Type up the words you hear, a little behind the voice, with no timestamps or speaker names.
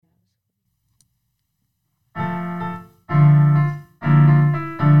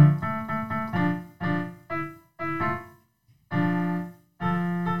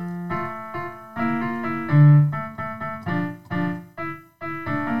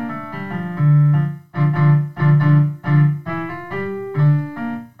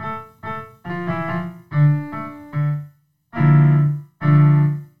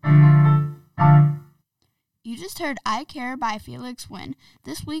heard I Care by Felix win.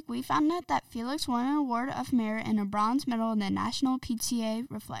 This week we found out that Felix won an Award of Merit and a bronze medal in the National PTA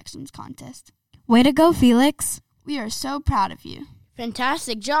Reflections Contest. Way to go, Felix. We are so proud of you.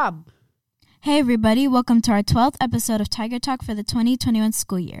 Fantastic job. Hey everybody, welcome to our 12th episode of Tiger Talk for the 2021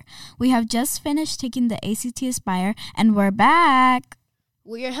 school year. We have just finished taking the ACT Aspire and we're back.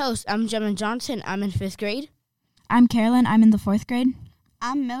 We're your hosts. I'm Jevin Johnson. I'm in 5th grade. I'm Carolyn. I'm in the 4th grade.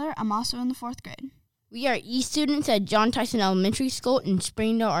 I'm Miller. I'm also in the 4th grade. We are students at John Tyson Elementary School in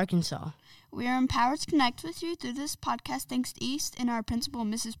Springdale, Arkansas. We are empowered to connect with you through this podcast thanks to East and our principal,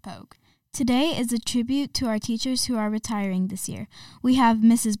 Mrs. Pogue. Today is a tribute to our teachers who are retiring this year. We have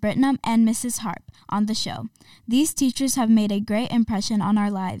Mrs. Brittenum and Mrs. Harp on the show. These teachers have made a great impression on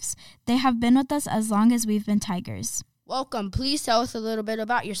our lives. They have been with us as long as we've been Tigers. Welcome. Please tell us a little bit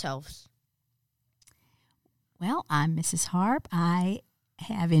about yourselves. Well, I'm Mrs. Harp. I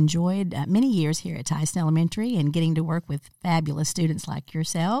have enjoyed many years here at Tyson Elementary and getting to work with fabulous students like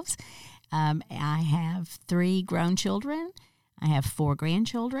yourselves. I have 3 grown children. I have 4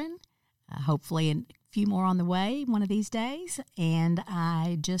 grandchildren. Hopefully a few more on the way one of these days. And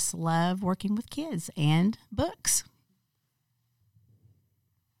I just love working with kids and books.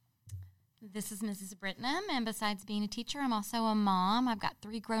 This is Mrs. Brittenum, and besides being a teacher, I'm also a mom. I've got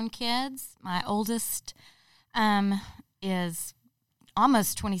 3 grown kids. My oldest is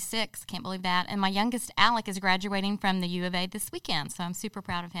almost 26, can't believe that. And my youngest, Alec, is graduating from the U of A this weekend, so I'm super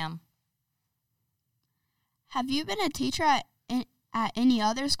proud of him. Have you been a teacher at any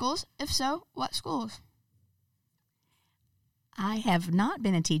other schools? If so, what schools? I have not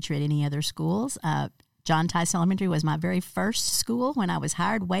been a teacher at any other schools. John Tyson Elementary was my very first school when I was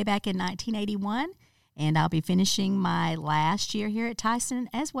hired way back in 1981, and I'll be finishing my last year here at Tyson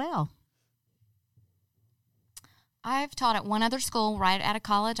as well. I've taught at one other school right out of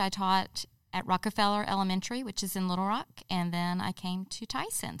college. I taught at Rockefeller Elementary, which is in Little Rock, and then I came to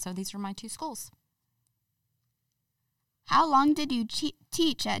Tyson. So these are my 2 schools. How long did you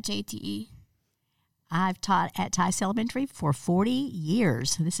teach at JTE? I've taught at Tyson Elementary for 40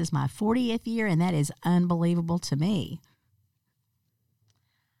 years. This is my 40th year, and that is unbelievable to me.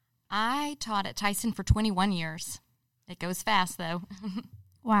 I taught at Tyson for 21 years. It goes fast, though.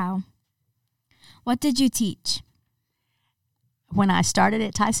 Wow. What did you teach? When I started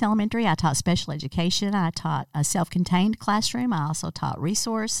at Tyson Elementary, I taught special education. I taught a self-contained classroom. I also taught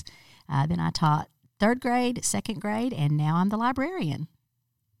resource. Then I taught 3rd grade, 2nd grade, and now I'm the librarian.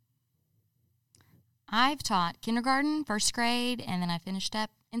 I've taught kindergarten, 1st grade, and then I finished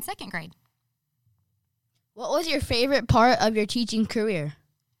up in 2nd grade. What was your favorite part of your teaching career?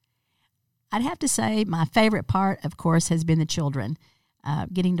 I'd have to say my favorite part, of course, has been the children.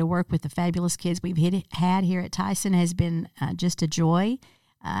 Getting to work with the fabulous kids we've had here at Tyson has been just a joy.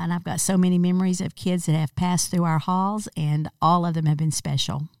 And I've got so many memories of kids that have passed through our halls, and all of them have been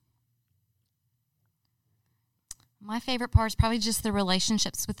special. My favorite part is probably just the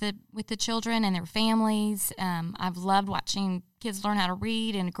relationships with the children and their families. I've loved watching kids learn how to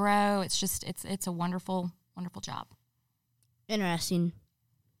read and grow. It's a wonderful, wonderful job. Interesting.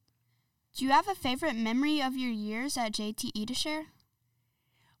 Do you have a favorite memory of your years at JTE to share?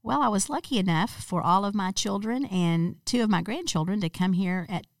 Well, I was lucky enough for all of my children and 2 of my grandchildren to come here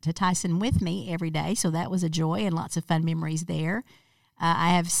to Tyson with me every day, so that was a joy and lots of fun memories there. I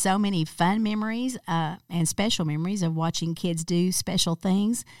have so many fun memories and special memories of watching kids do special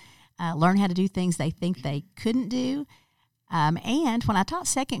things, learn how to do things they think they couldn't do. And when I taught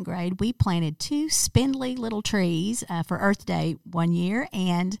 2nd grade, we planted 2 spindly little trees for Earth Day one year,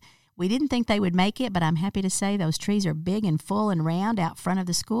 and we didn't think they would make it, but I'm happy to say those trees are big and full and round out front of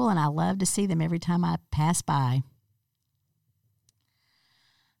the school, and I love to see them every time I pass by.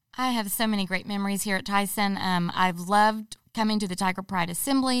 I have so many great memories here at Tyson. I've loved coming to the Tiger Pride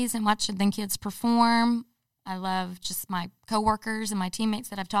assemblies and watching the kids perform. I love just my coworkers and my teammates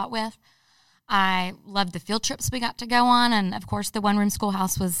that I've taught with. I loved the field trips we got to go on, and of course the one-room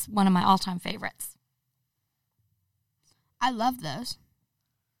schoolhouse was one of my all-time favorites. I love those.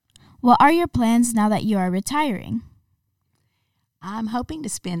 What are your plans now that you are retiring? I'm hoping to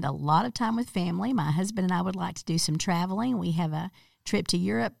spend a lot of time with family. My husband and I would like to do some traveling. We have a trip to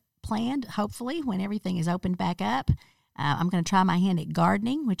Europe planned, hopefully, when everything is opened back up. I'm going to try my hand at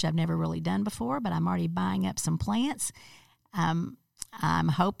gardening, which I've never really done before, but I'm already buying up some plants. I'm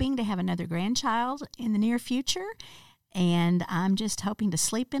hoping to have another grandchild in the near future, and I'm just hoping to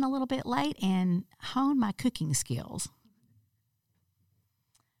sleep in a little bit late and hone my cooking skills.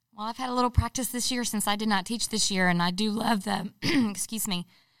 Well, I've had a little practice this year since I did not teach this year, and I do love the,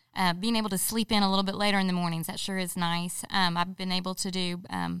 being able to sleep in a little bit later in the mornings. That sure is nice. I've been able to do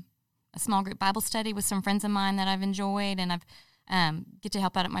a small group Bible study with some friends of mine that I've enjoyed, and I've get to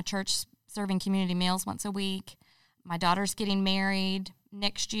help out at my church serving community meals once a week. My daughter's getting married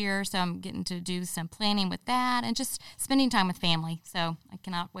next year, so I'm getting to do some planning with that and just spending time with family. So I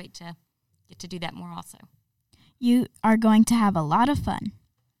cannot wait to get to do that more also. You are going to have a lot of fun.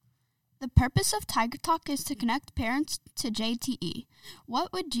 The purpose of Tiger Talk is to connect parents to JTE.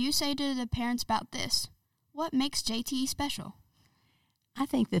 What would you say to the parents about this? What makes JTE special? I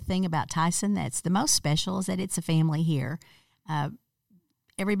think the thing about Tyson that's the most special is that it's a family here.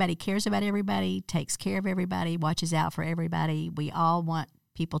 Everybody cares about everybody, takes care of everybody, watches out for everybody. We all want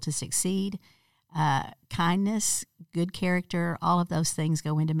people to succeed. Kindness, good character, all of those things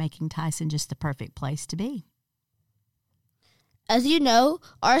go into making Tyson just the perfect place to be. As you know,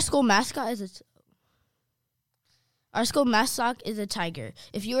 our school mascot is a tiger.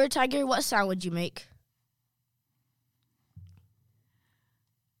 If you were a tiger, what sound would you make?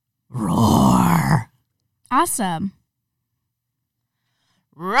 Roar! Awesome.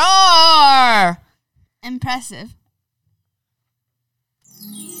 Roar! Impressive.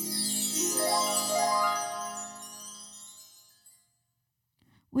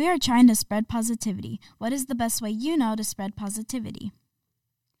 We are trying to spread positivity. What is the best way you know to spread positivity?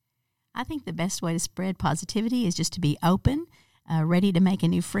 I think the best way to spread positivity is just to be open, ready to make a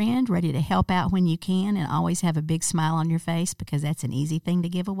new friend, ready to help out when you can, and always have a big smile on your face, because that's an easy thing to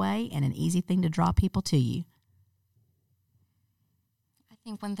give away and an easy thing to draw people to you. I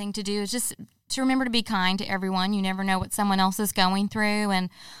think one thing to do is just to remember to be kind to everyone. You never know what someone else is going through. And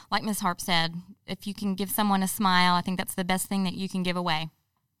like Ms. Harp said, if you can give someone a smile, I think that's the best thing that you can give away.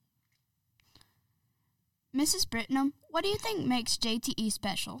 Mrs. Brittenum, what do you think makes JTE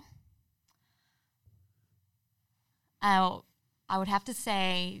special? I would have to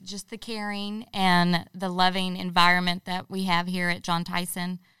say just the caring and the loving environment that we have here at John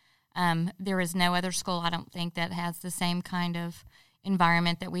Tyson. There is no other school, I don't think, that has the same kind of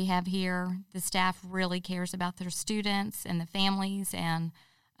environment that we have here. The staff really cares about their students and the families, and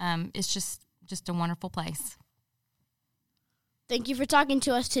it's just a wonderful place. Thank you for talking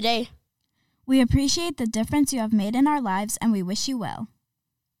to us today. We appreciate the difference you have made in our lives, and we wish you well.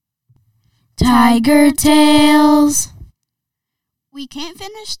 Tiger Tales. We can't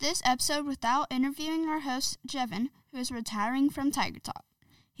finish this episode without interviewing our host, Jevin, who is retiring from Tiger Talk.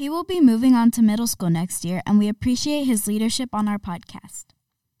 He will be moving on to middle school next year, and we appreciate his leadership on our podcast.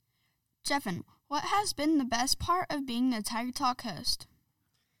 Jevin, what has been the best part of being the Tiger Talk host?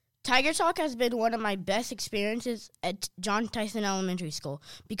 Tiger Talk has been one of my best experiences at John Tyson Elementary School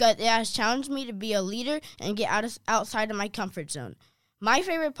because it has challenged me to be a leader and get outside of my comfort zone. My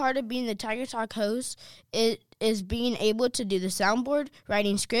favorite part of being the Tiger Talk host is being able to do the soundboard,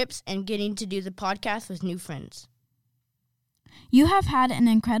 writing scripts, and getting to do the podcast with new friends. You have had an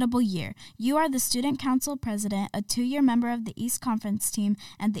incredible year. You are the Student Council President, a 2-year member of the East Conference team,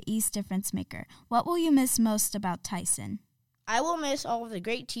 and the East Difference Maker. What will you miss most about Tyson? I will miss all of the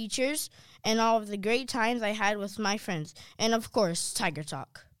great teachers and all of the great times I had with my friends, and of course, Tiger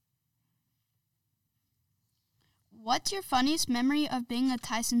Talk. What's your funniest memory of being a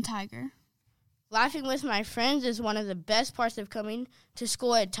Tyson Tiger? Laughing with my friends is one of the best parts of coming to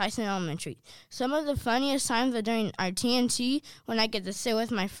school at Tyson Elementary. Some of the funniest times are during our TNT when I get to sit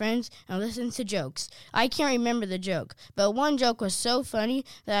with my friends and listen to jokes. I can't remember the joke, but one joke was so funny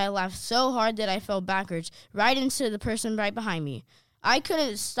that I laughed so hard that I fell backwards right into the person right behind me. I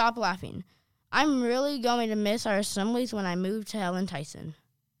couldn't stop laughing. I'm really going to miss our assemblies when I move to Helen Tyson.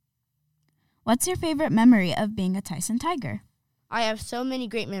 What's your favorite memory of being a Tyson Tiger? I have so many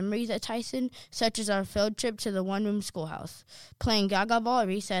great memories at Tyson, such as our field trip to the one-room schoolhouse, playing gaga ball at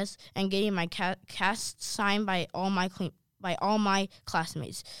recess, and getting my cast signed by all my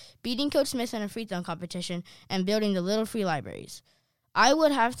classmates, beating Coach Smith in a free throw competition, and building the little free libraries. I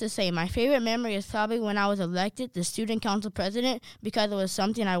would have to say my favorite memory is probably when I was elected the student council president because it was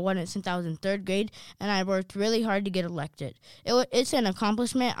something I wanted since I was in 3rd grade, and I worked really hard to get elected. It's an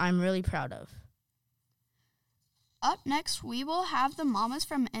accomplishment I'm really proud of. Up next, we will have the mamas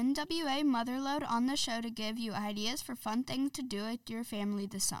from NWA Motherload on the show to give you ideas for fun things to do with your family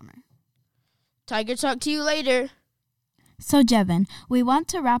this summer. Tiger, talk to you later. So, Jevin, we want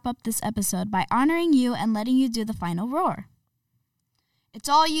to wrap up this episode by honoring you and letting you do the final roar. It's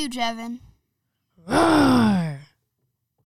all you, Jevin. Roar!